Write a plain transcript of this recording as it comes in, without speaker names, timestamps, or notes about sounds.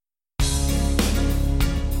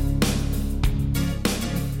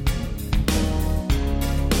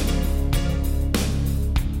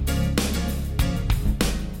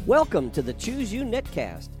Welcome to the Choose You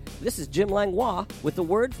Netcast. This is Jim Langlois with the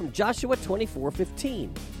word from Joshua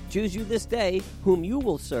 24:15. Choose you this day whom you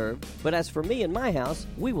will serve, but as for me and my house,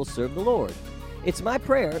 we will serve the Lord. It's my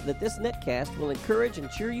prayer that this netcast will encourage and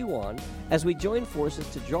cheer you on as we join forces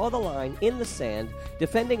to draw the line in the sand,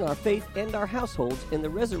 defending our faith and our households in the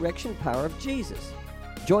resurrection power of Jesus.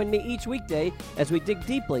 Join me each weekday as we dig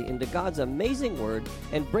deeply into God's amazing word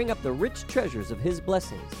and bring up the rich treasures of His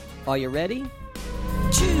blessings. Are you ready?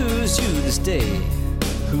 Choose you this day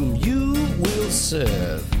whom you will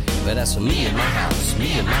serve. But as for me and my house,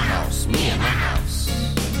 me and my house, me and my house.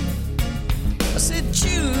 I said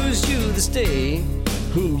choose you this day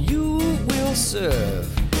whom you will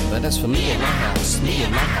serve. But as for me and my house, me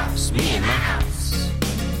and my house, me and my house.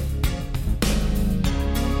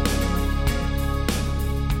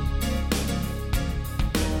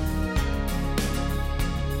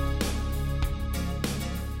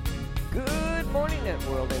 Good morning, Net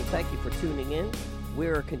World, and thank you for tuning in.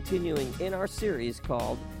 We're continuing in our series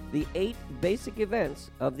called The 8 Basic Events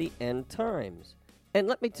of the End Times. And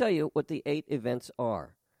let me tell you what the 8 events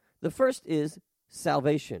are. The first is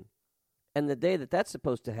salvation. And the day that that's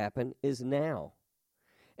supposed to happen is now.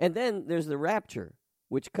 And then there's the rapture,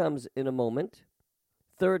 which comes in a moment.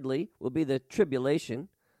 Thirdly will be the tribulation,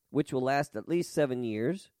 which will last at least 7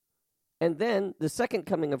 years. And then the second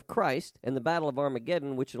coming of Christ and the battle of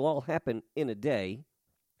Armageddon, which will all happen in a day.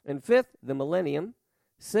 And fifth, the millennium.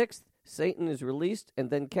 Sixth, Satan is released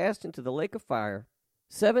and then cast into the lake of fire.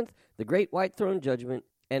 Seventh, the great white throne judgment.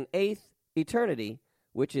 And eighth, eternity,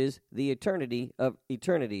 which is the eternity of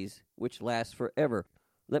eternities, which lasts forever.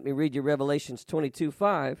 Let me read you Revelations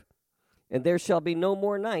 22:5. And there shall be no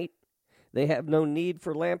more night. They have no need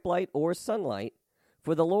for lamplight or sunlight,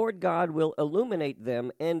 for the Lord God will illuminate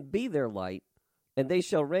them and be their light, and they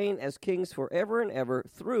shall reign as kings forever and ever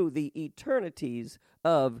through the eternities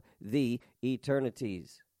of the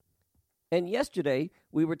eternities. And yesterday,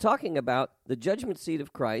 we were talking about the judgment seat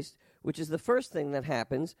of Christ, which is the first thing that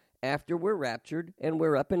happens after we're raptured and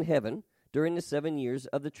we're up in heaven during the 7 years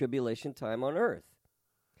of the tribulation time on earth.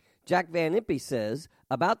 Jack Van Impe says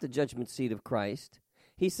about the judgment seat of Christ,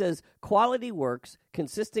 he says, quality works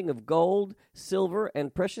consisting of gold, silver,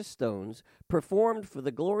 and precious stones performed for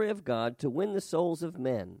the glory of God to win the souls of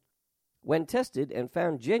men. When tested and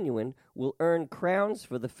found genuine, will earn crowns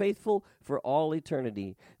for the faithful for all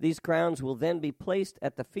eternity. These crowns will then be placed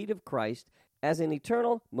at the feet of Christ as an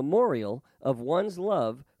eternal memorial of one's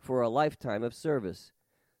love for a lifetime of service.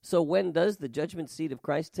 So when does the judgment seat of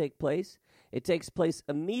Christ take place? It takes place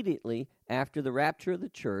immediately after the rapture of the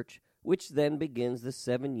church, which then begins the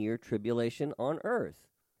 7-year tribulation on earth.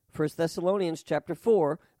 1 Thessalonians chapter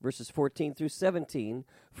 4, verses 14 through 17,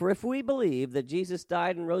 for if we believe that Jesus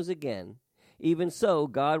died and rose again, even so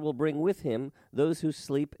God will bring with him those who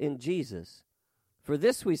sleep in Jesus. For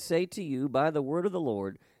this we say to you by the word of the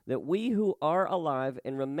Lord, that we who are alive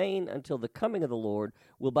and remain until the coming of the Lord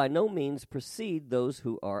will by no means precede those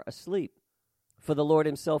who are asleep. For the Lord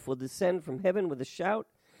himself will descend from heaven with a shout,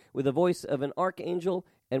 with the voice of an archangel,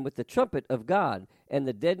 and with the trumpet of God, and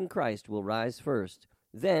the dead in Christ will rise first.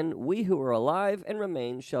 Then we who are alive and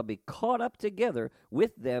remain shall be caught up together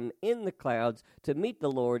with them in the clouds to meet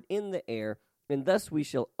the Lord in the air, and thus we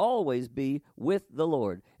shall always be with the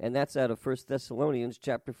Lord. And that's out of 1 Thessalonians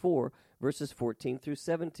chapter 4, verses 14 through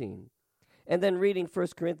 17. And then reading 1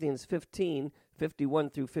 Corinthians 15, 51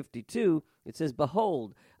 through 52, it says,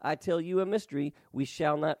 behold, I tell you a mystery, we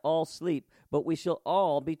shall not all sleep, but we shall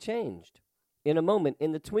all be changed. In a moment,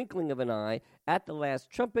 in the twinkling of an eye, at the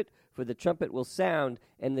last trumpet, for the trumpet will sound,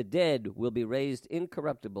 and the dead will be raised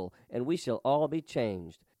incorruptible, and we shall all be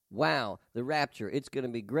changed. Wow, the rapture, it's going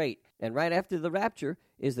to be great. And right after the rapture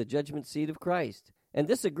is the judgment seat of Christ. And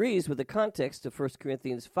this agrees with the context of 1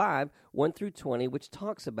 Corinthians 5, 1 through 20, which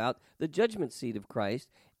talks about the judgment seat of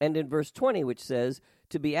Christ, and in verse 20, which says,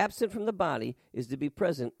 to be absent from the body is to be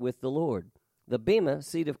present with the Lord. The Bema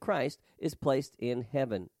seat of Christ is placed in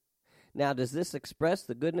heaven. Now, does this express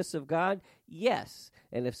the goodness of God? Yes.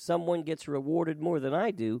 And if someone gets rewarded more than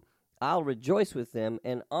I do, I'll rejoice with them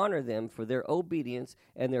and honor them for their obedience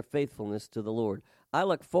and their faithfulness to the Lord. I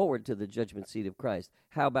look forward to the judgment seat of Christ.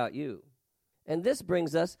 How about you? And this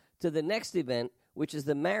brings us to the next event, which is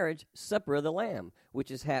the marriage supper of the Lamb,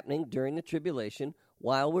 which is happening during the tribulation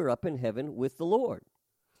while we're up in heaven with the Lord.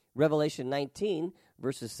 Revelation 19,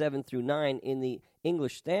 verses 7 through 9 in the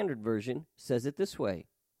English Standard Version says it this way.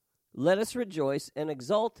 Let us rejoice and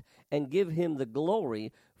exult and give him the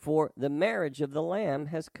glory, for the marriage of the Lamb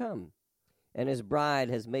has come, and his bride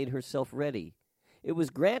has made herself ready. it was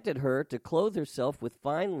granted her to clothe herself with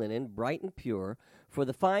fine linen, bright and pure, for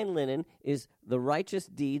the fine linen is the righteous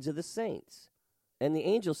deeds of the saints. And the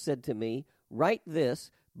angel said to me, Write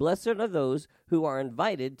this, Blessed are those who are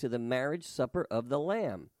invited to the marriage supper of the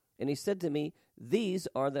Lamb. And he said to me, These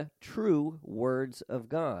are the true words of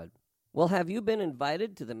God. Well, have you been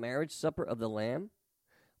invited to the marriage supper of the Lamb?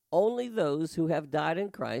 Only those who have died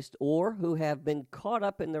in Christ or who have been caught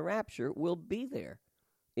up in the rapture will be there.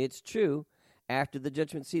 It's true, after the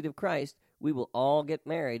judgment seat of Christ, we will all get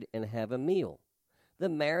married and have a meal. The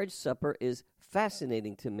marriage supper is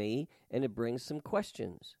fascinating to me, and it brings some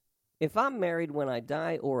questions. If I'm married when I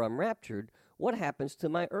die or I'm raptured, what happens to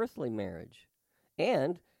my earthly marriage?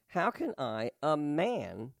 And how can I, a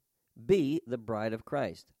man, be the bride of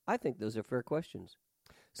Christ? I think those are fair questions.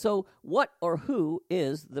 So what or who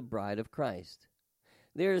is the bride of Christ?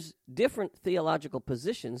 There's different theological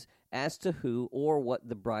positions as to who or what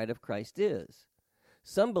the bride of Christ is.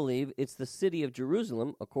 Some believe it's the city of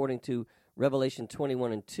Jerusalem, according to Revelation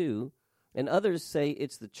 21:2, and others say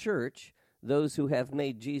it's the church, those who have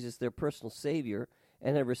made Jesus their personal Savior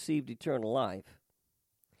and have received eternal life.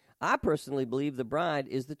 I personally believe the bride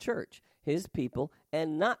is the church, his people,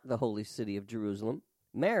 and not the holy city of Jerusalem.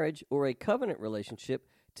 Marriage, or a covenant relationship,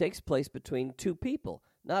 takes place between two people,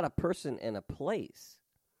 not a person and a place.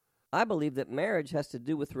 I believe that marriage has to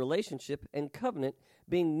do with relationship and covenant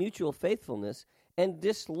being mutual faithfulness, and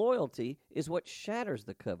disloyalty is what shatters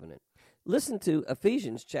the covenant. Listen to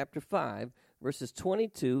Ephesians chapter 5, verses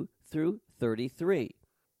 22 through 33.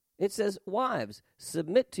 It says, Wives,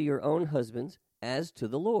 submit to your own husbands as to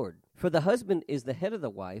the Lord. For the husband is the head of the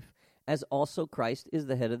wife, as also Christ is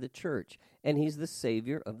the head of the church, and he's the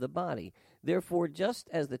Savior of the body. Therefore, just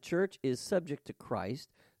as the church is subject to Christ,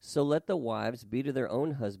 so let the wives be to their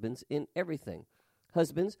own husbands in everything.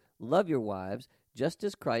 Husbands, love your wives, just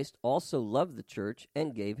as Christ also loved the church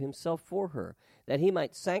and gave himself for her, that he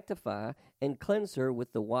might sanctify and cleanse her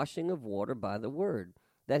with the washing of water by the word,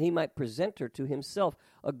 that he might present her to himself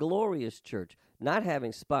a glorious church, not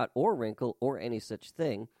having spot or wrinkle or any such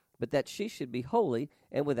thing, but that she should be holy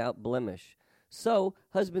and without blemish. So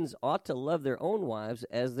husbands ought to love their own wives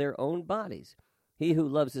as their own bodies. He who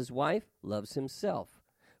loves his wife loves himself.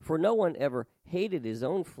 For no one ever hated his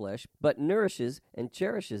own flesh, but nourishes and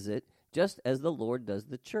cherishes it, just as the Lord does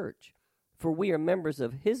the church. For we are members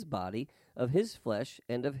of his body, of his flesh,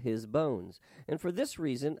 and of his bones. And for this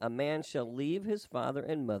reason a man shall leave his father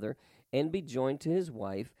and mother, and be joined to his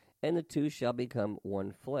wife, and the two shall become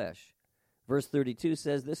one flesh. Verse 32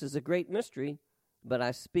 says, This is a great mystery, but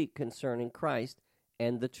I speak concerning Christ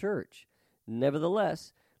and the church.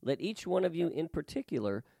 Nevertheless, let each one of you in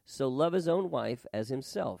particular so love his own wife as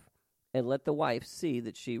himself, and let the wife see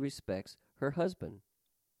that she respects her husband.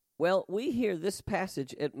 Well, we hear this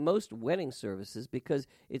passage at most wedding services because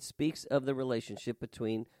it speaks of the relationship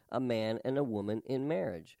between a man and a woman in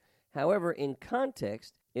marriage. However, in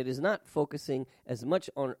context, it is not focusing as much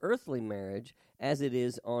on earthly marriage as it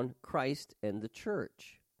is on Christ and the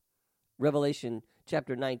church. Revelation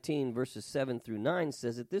chapter 19, verses 7 through 9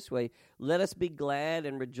 says it this way, Let us be glad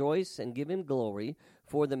and rejoice and give him glory,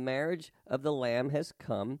 for the marriage of the Lamb has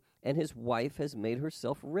come, and his wife has made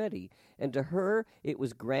herself ready. And to her it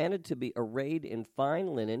was granted to be arrayed in fine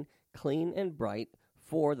linen, clean and bright,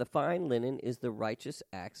 for the fine linen is the righteous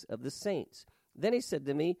acts of the saints. Then he said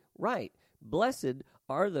to me, Write, Blessed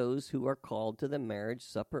are those who are called to the marriage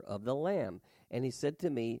supper of the Lamb. And he said to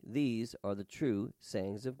me, These are the true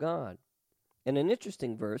sayings of God. And an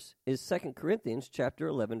interesting verse is 2 Corinthians chapter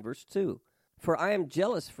 11, verse 2. For I am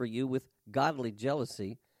jealous for you with godly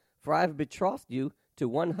jealousy, for I have betrothed you to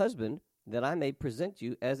one husband, that I may present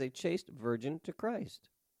you as a chaste virgin to Christ.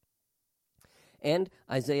 And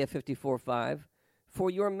Isaiah 54:5, For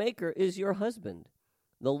your Maker is your husband.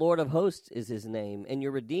 The Lord of hosts is his name, and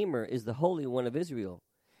your Redeemer is the Holy One of Israel.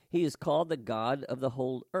 He is called the God of the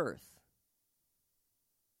whole earth.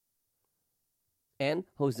 And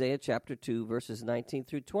Hosea chapter 2, verses 19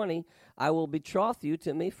 through 20, I will betroth you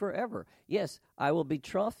to me forever. Yes, I will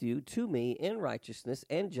betroth you to me in righteousness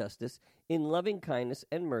and justice, in loving kindness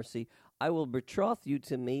and mercy. I will betroth you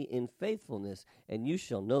to me in faithfulness, and you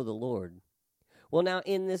shall know the Lord. Well, now,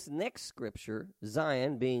 in this next scripture,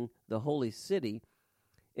 Zion, being the holy city,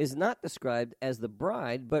 is not described as the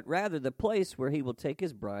bride, but rather the place where he will take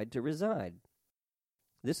his bride to reside.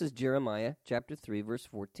 This is Jeremiah chapter 3, verse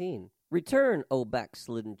 14. Return, O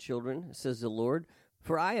backslidden children, says the Lord,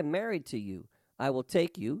 for I am married to you. I will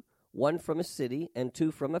take you, one from a city and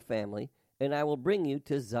two from a family, and I will bring you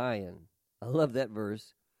to Zion. I love that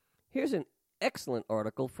verse. Here's an excellent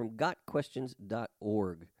article from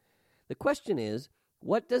gotquestions.org. The question is,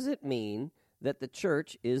 what does it mean that the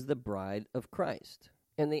church is the bride of Christ?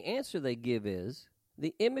 And the answer they give is,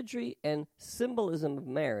 the imagery and symbolism of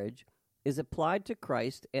marriage is applied to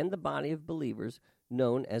Christ and the body of believers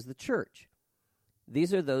known as the church.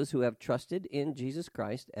 These are those who have trusted in Jesus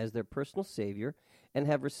Christ as their personal Savior and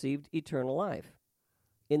have received eternal life.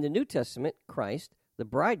 In the New Testament, Christ, the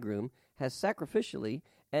bridegroom, has sacrificially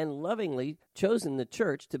and lovingly chosen the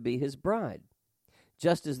church to be his bride.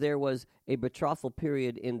 Just as there was a betrothal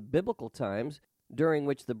period in biblical times during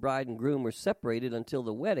which the bride and groom were separated until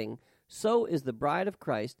the wedding, so is the bride of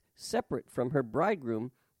Christ separate from her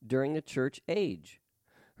bridegroom during the church age.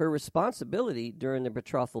 Her responsibility during the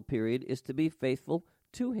betrothal period is to be faithful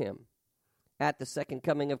to him. At the second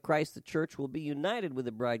coming of Christ, the church will be united with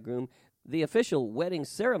the bridegroom. The official wedding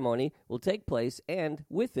ceremony will take place, and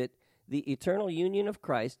with it, the eternal union of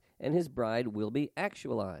Christ and his bride will be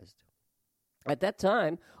actualized. At that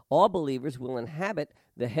time, all believers will inhabit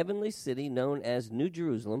the heavenly city known as New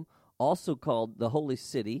Jerusalem, also called the Holy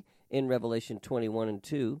City in Revelation 21 and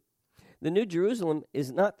 2. The New Jerusalem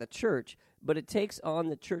is not the church, but it takes on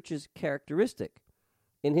the church's characteristic.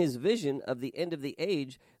 In his vision of the end of the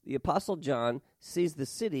age, the Apostle John sees the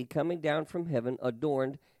city coming down from heaven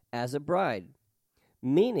adorned as a bride,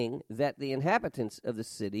 meaning that the inhabitants of the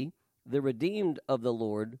city, the redeemed of the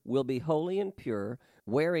Lord, will be holy and pure,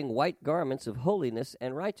 wearing white garments of holiness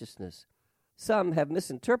and righteousness. Some have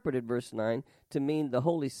misinterpreted verse 9 to mean the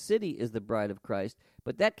holy city is the bride of Christ,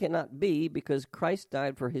 but that cannot be because Christ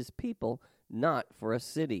died for his people, not for a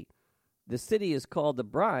city. The city is called the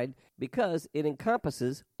bride because it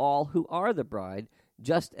encompasses all who are the bride,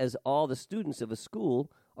 just as all the students of a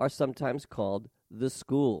school are sometimes called the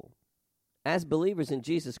school. As believers in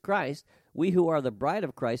Jesus Christ, we who are the bride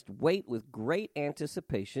of Christ wait with great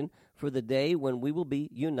anticipation for the day when we will be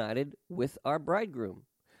united with our bridegroom.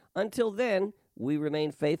 Until then, we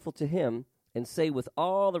remain faithful to him and say with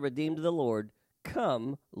all the redeemed of the Lord,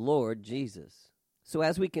 "Come, Lord Jesus." So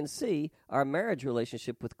as we can see, our marriage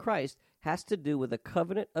relationship with Christ has to do with a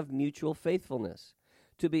covenant of mutual faithfulness.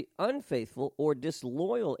 To be unfaithful or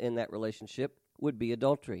disloyal in that relationship would be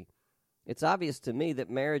adultery. It's obvious to me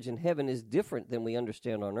that marriage in heaven is different than we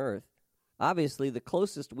understand on earth. Obviously, the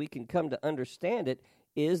closest we can come to understand it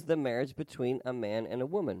is the marriage between a man and a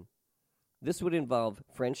woman. This would involve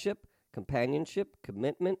friendship, companionship,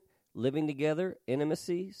 commitment, living together,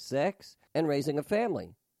 intimacy, sex, and raising a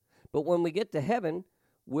family. But when we get to heaven,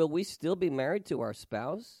 will we still be married to our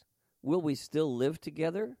spouse? Will we still live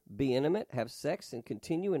together, be intimate, have sex, and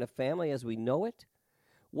continue in a family as we know it?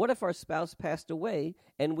 What if our spouse passed away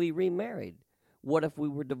and we remarried? What if we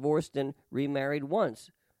were divorced and remarried once,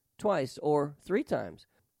 twice, or 3 times?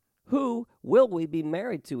 Who will we be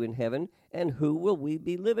married to in heaven, and who will we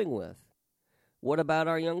be living with? What about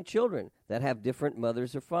our young children that have different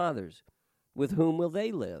mothers or fathers? With whom will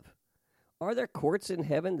they live? Are there courts in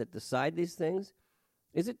heaven that decide these things?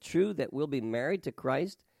 Is it true that we'll be married to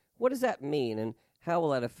Christ? What does that mean, and how will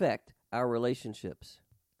that affect our relationships?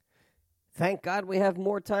 Thank God we have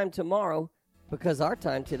more time tomorrow, because our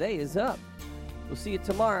time today is up. We'll see you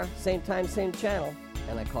tomorrow, same time, same channel,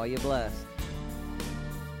 and I call you blessed.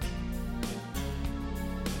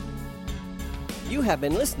 You have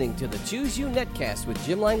been listening to the Choose You Netcast with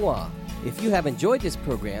Jim Langlois. If you have enjoyed this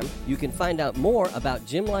program, you can find out more about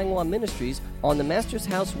Jim Langlois Ministries on the Master's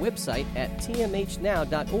House website at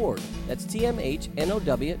tmhnow.org. That's tmhnow.org.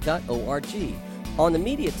 On the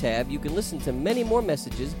Media tab, you can listen to many more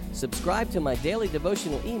messages, subscribe to my daily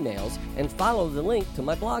devotional emails, and follow the link to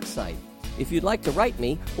my blog site. If you'd like to write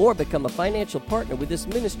me or become a financial partner with this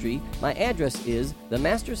ministry, my address is The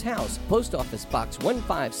Master's House, Post Office Box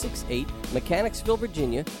 1568, Mechanicsville,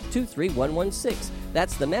 Virginia, 23116.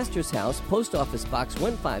 That's The Master's House, Post Office Box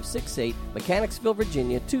 1568, Mechanicsville,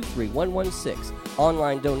 Virginia, 23116.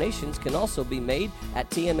 Online donations can also be made at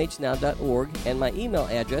tmhnow.org, and my email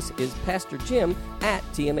address is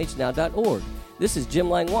pastorjim@tmhnow.org. This is Jim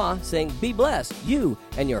Langlois saying be blessed, you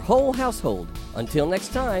and your whole household. Until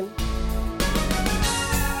next time.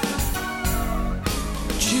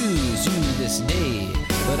 Choose you this day,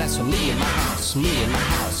 but that's for me and my house, me and my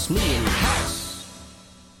house, me and my house.